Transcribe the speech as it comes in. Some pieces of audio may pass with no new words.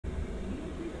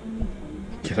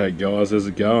G'day guys, how's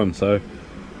it going? So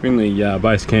we're in the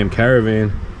base camp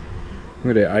caravan.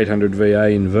 We've got our 800 VA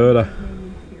inverter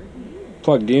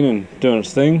plugged in and doing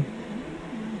its thing,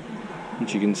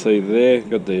 which you can see there.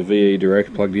 Got the VE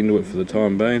direct plugged into it for the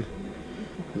time being.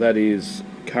 That is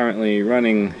currently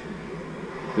running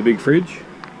the big fridge,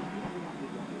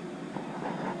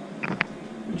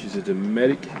 which is a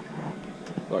Dometic,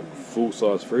 like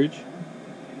full-size fridge,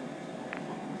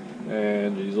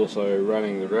 and it is also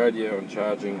running the radio and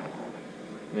charging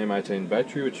an M18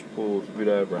 battery, which pulls a bit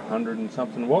over 100 and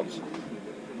something watts.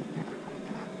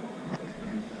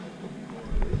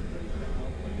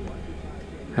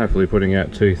 Happily putting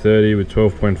out 230 with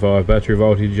 12.5 battery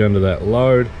voltage under that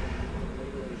load.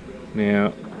 Now,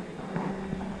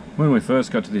 when we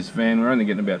first got to this van, we were only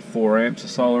getting about 4 amps of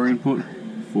solar input.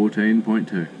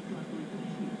 14.2.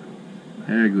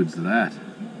 How good's that?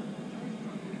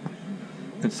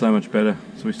 It's so much better.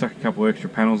 So we stuck a couple extra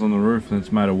panels on the roof and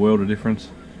it's made a world of difference.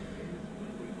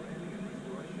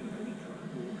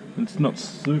 It's not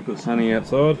super sunny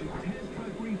outside.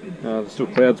 There's still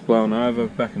clouds blowing over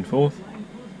back and forth.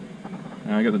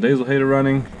 I got the diesel heater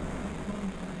running.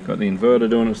 Got the inverter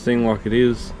doing its thing like it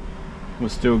is.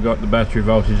 We've still got the battery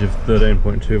voltage of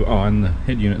 13.2. Oh, and the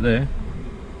head unit there.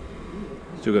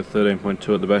 Still got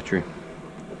 13.2 at the battery.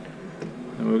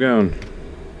 And we're going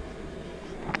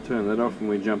turn that off and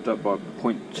we jumped up by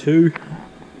 0.2.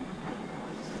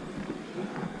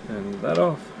 Turn that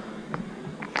off.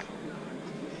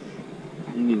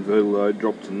 And the inverter load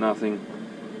dropped to nothing.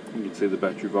 You can see the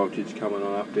battery voltage coming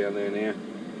on up down there now.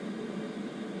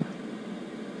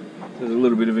 There's a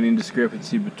little bit of an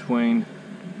indiscrepancy between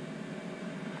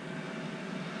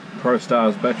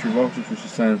ProStar's battery voltage, which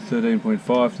is saying 13.5,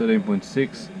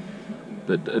 13.6,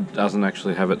 but it doesn't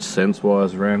actually have its sense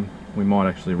wires ran. We might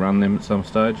actually run them at some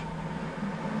stage.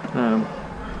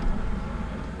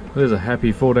 There's a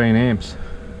happy 14 amps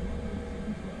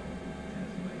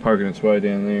poking its way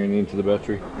down there and into the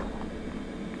battery.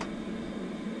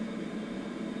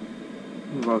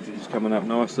 The voltage is coming up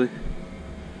nicely.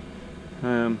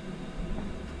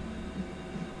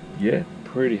 Yeah,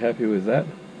 pretty happy with that.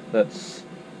 That's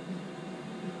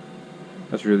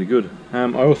really good.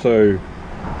 I also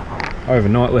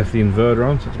overnight left the inverter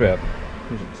on, so it's about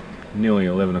nearly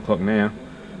 11 o'clock now.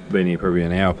 Been here probably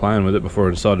an hour playing with it before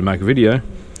I decided to make a video.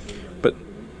 But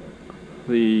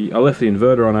I left the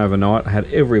inverter on overnight. I had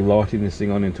every light in this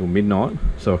thing on until midnight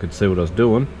so I could see what I was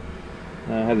doing.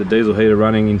 I had the diesel heater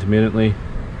running intermittently,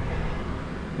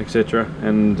 etc.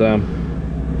 And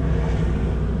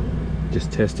just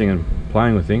testing and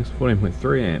playing with things.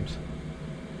 14.3 amps.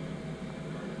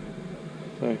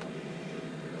 So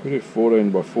if we do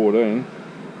 14 by 14,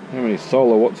 how many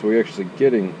solar watts are we actually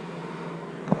getting?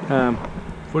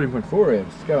 14.4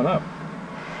 amps, it's going up.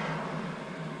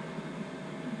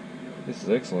 This is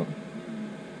excellent.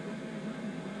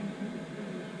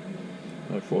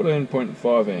 So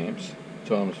 14.5 amps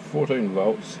times 14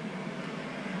 volts,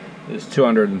 there's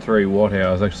 203 watt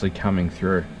hours actually coming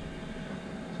through.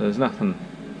 So there's nothing,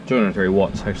 203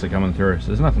 watts actually coming through, so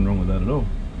there's nothing wrong with that at all.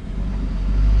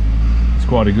 It's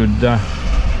quite a good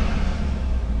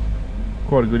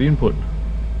input.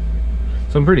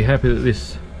 So I'm pretty happy that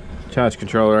this charge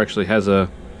controller actually has like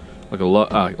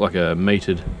a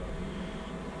metered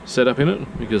setup in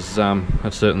it, because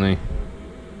that certainly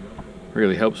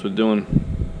really helps with doing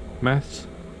maths.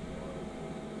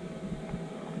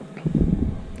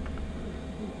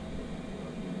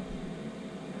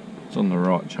 It's on the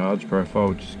right charge profile,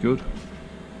 which is good.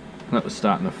 And that was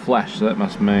starting to flash, so that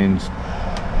must mean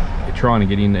you're trying to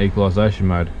get into equalisation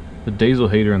mode. The diesel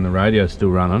heater and the radio is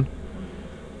still running,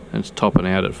 and it's topping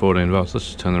out at 14 volts. Let's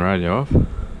just turn the radio off.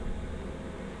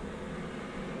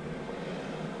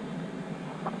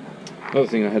 Another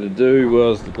thing I had to do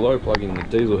was the glow plug in the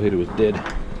diesel heater was dead.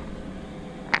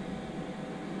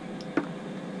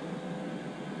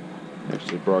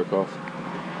 Actually broke off.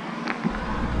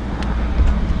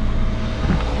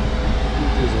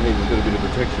 Diesel heater's got a bit of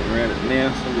protection around it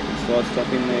now, so we can slide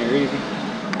stuff in there easy.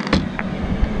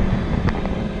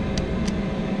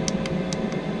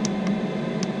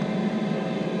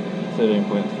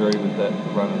 .3 with that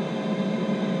running.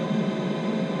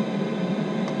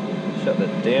 Shut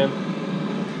that down.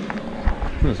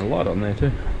 There's a light on there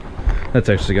too. That's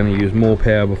actually going to use more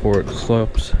power before it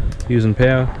stops using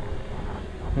power.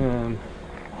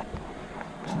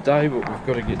 Today what we've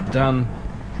got to get done,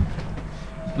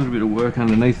 a little bit of work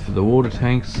underneath for the water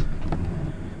tanks.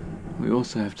 We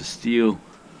also have to steal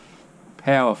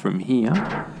power from here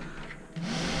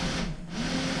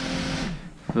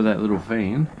for that little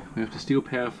fan. We have to steal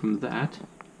power from that,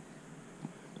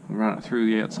 run it through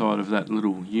the outside of that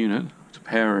little unit to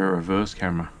power a reverse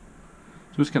camera.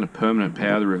 So we're just going to permanent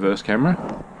power the reverse camera,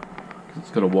 because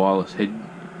it's got a wireless head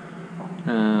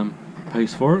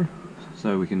piece for it,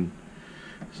 so we can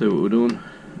see what we're doing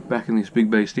backing this big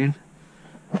beast in.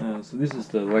 So this is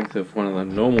the length of one of the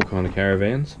normal kind of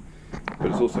caravans, but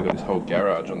it's also got this whole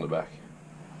garage on the back,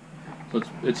 so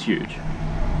it's huge.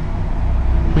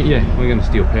 But yeah, we're going to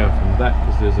steal power from that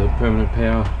because there's a permanent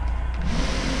power.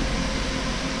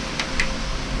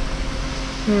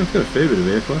 Oh, it's got a fair bit of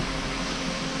airflow.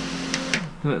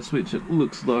 And that switch, it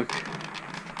looks like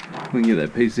we can get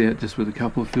that piece out just with a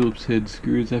couple of Phillips head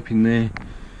screws up in there.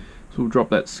 So we'll drop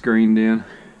that screen down,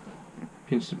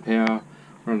 pinch some power,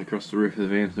 run across the roof of the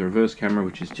van to the reverse camera,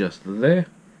 which is just there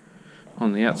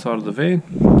on the outside of the van,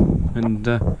 and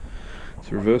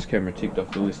it's a reverse camera ticked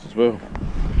off the list as well.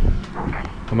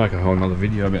 I'll make a whole another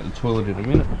video about the toilet in a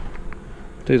minute.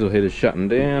 Diesel heater's shutting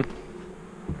down,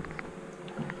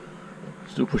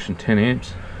 still pushing 10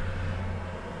 amps.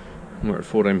 We're at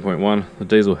 14.1. The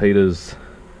diesel heater's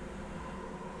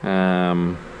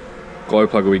glow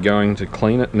plug will be going to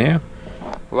clean it now.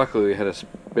 Luckily we had a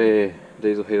spare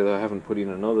diesel heater that I haven't put in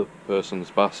another person's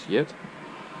bus yet.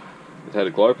 It had a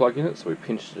glow plug in it, so we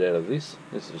pinched it out of this.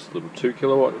 This is just a little 2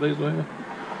 kilowatt diesel heater.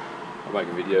 I'll make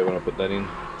a video when I put that in.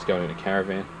 It's going in a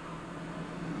Caravan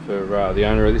for the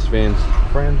owner of this van's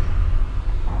friend.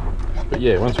 But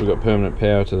yeah, once we've got permanent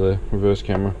power to the reverse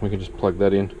camera, we can just plug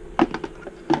that in.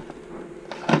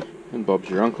 And Bob's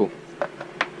your uncle.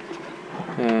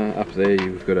 Up there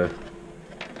you've got a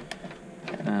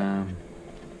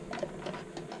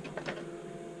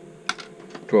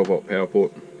 12 volt power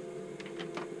port.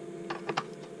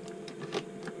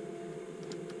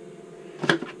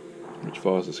 Which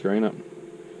fires the screen up.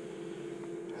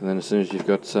 And then as soon as you've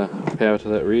got power to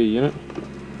that rear unit,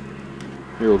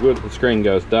 you're all good. The screen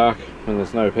goes dark when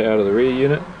there's no power to the rear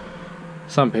unit.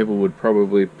 Some people would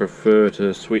probably prefer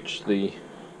to switch the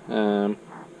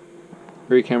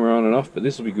rear camera on and off, but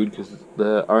this will be good because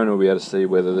the owner will be able to see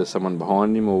whether there's someone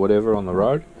behind him or whatever on the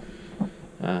road.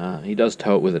 He does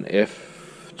tow it with an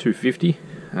F250,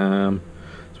 so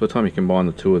by the time you combine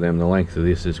the two of them, the length of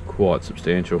this is quite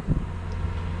substantial.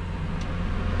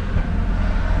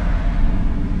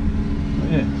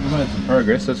 Yeah, I've made some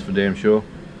progress, that's for damn sure.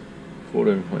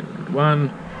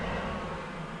 14.1.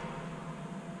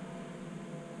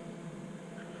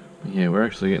 Yeah, we're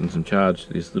actually getting some charge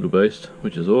to this little beast,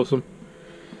 which is awesome.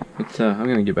 But I'm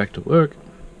going to get back to work,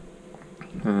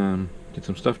 get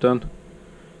some stuff done,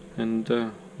 and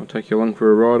I'll take you along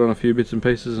for a ride on a few bits and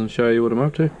pieces and show you what I'm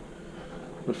up to.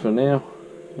 But for now,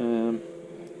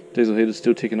 diesel heater's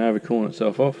still ticking over, cooling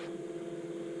itself off.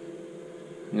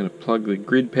 I'm going to plug the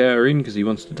grid power in because he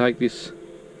wants to take this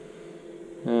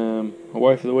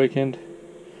away for the weekend.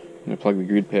 I'm going to plug the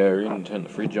grid power in and turn the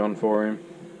fridge on for him.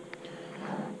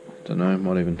 Don't know,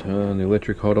 might even turn the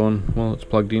electric hot on while it's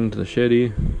plugged into the shed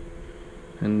here.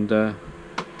 And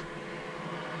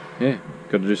yeah,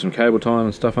 got to do some cable tying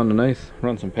and stuff underneath,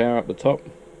 run some power up the top.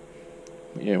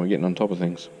 But yeah, we're getting on top of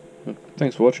things. But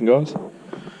thanks for watching, guys.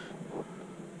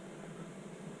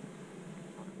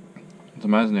 It's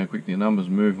amazing how quick the numbers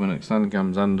move when the sun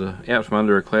comes out from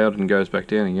under a cloud and goes back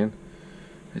down again.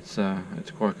 It's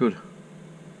quite good.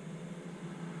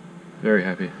 Very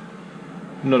happy.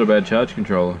 Not a bad charge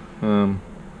controller. I'm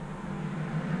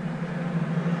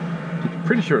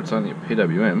pretty sure it's only a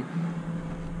PWM.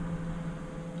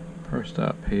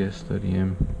 ProStart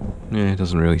PS30M. Yeah, it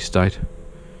doesn't really state.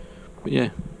 But yeah,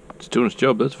 it's doing its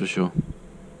job, that's for sure.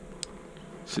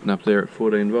 Sitting up there at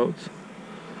 14 volts.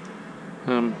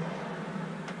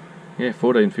 Yeah,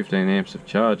 14-15 amps of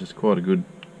charge is quite a good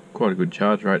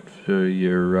charge rate for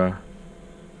your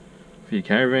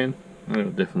Caravan.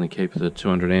 It'll definitely keep the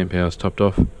 200 amp hours topped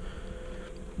off.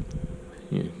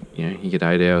 You know, you get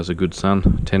 8 hours of good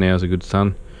sun, 10 hours of good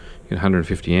sun, you get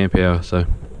 150 amp hour, so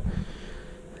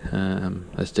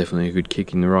that's definitely a good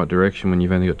kick in the right direction when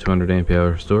you've only got 200 amp hour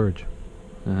of storage.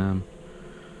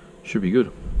 Should be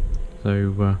good. So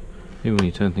even when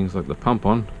you turn things like the pump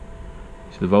on,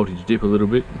 you see the voltage dip a little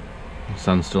bit. The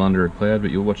sun's still under a cloud,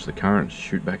 but you'll watch the current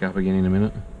shoot back up again in a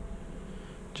minute,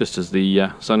 just as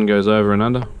the sun goes over and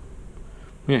under.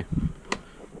 Yeah,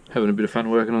 having a bit of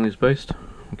fun working on this beast.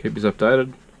 I'll keep you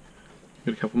updated.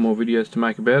 Got a couple more videos to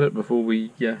make about it before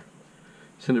we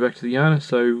send it back to the owner,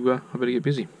 so I better get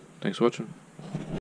busy. Thanks for watching.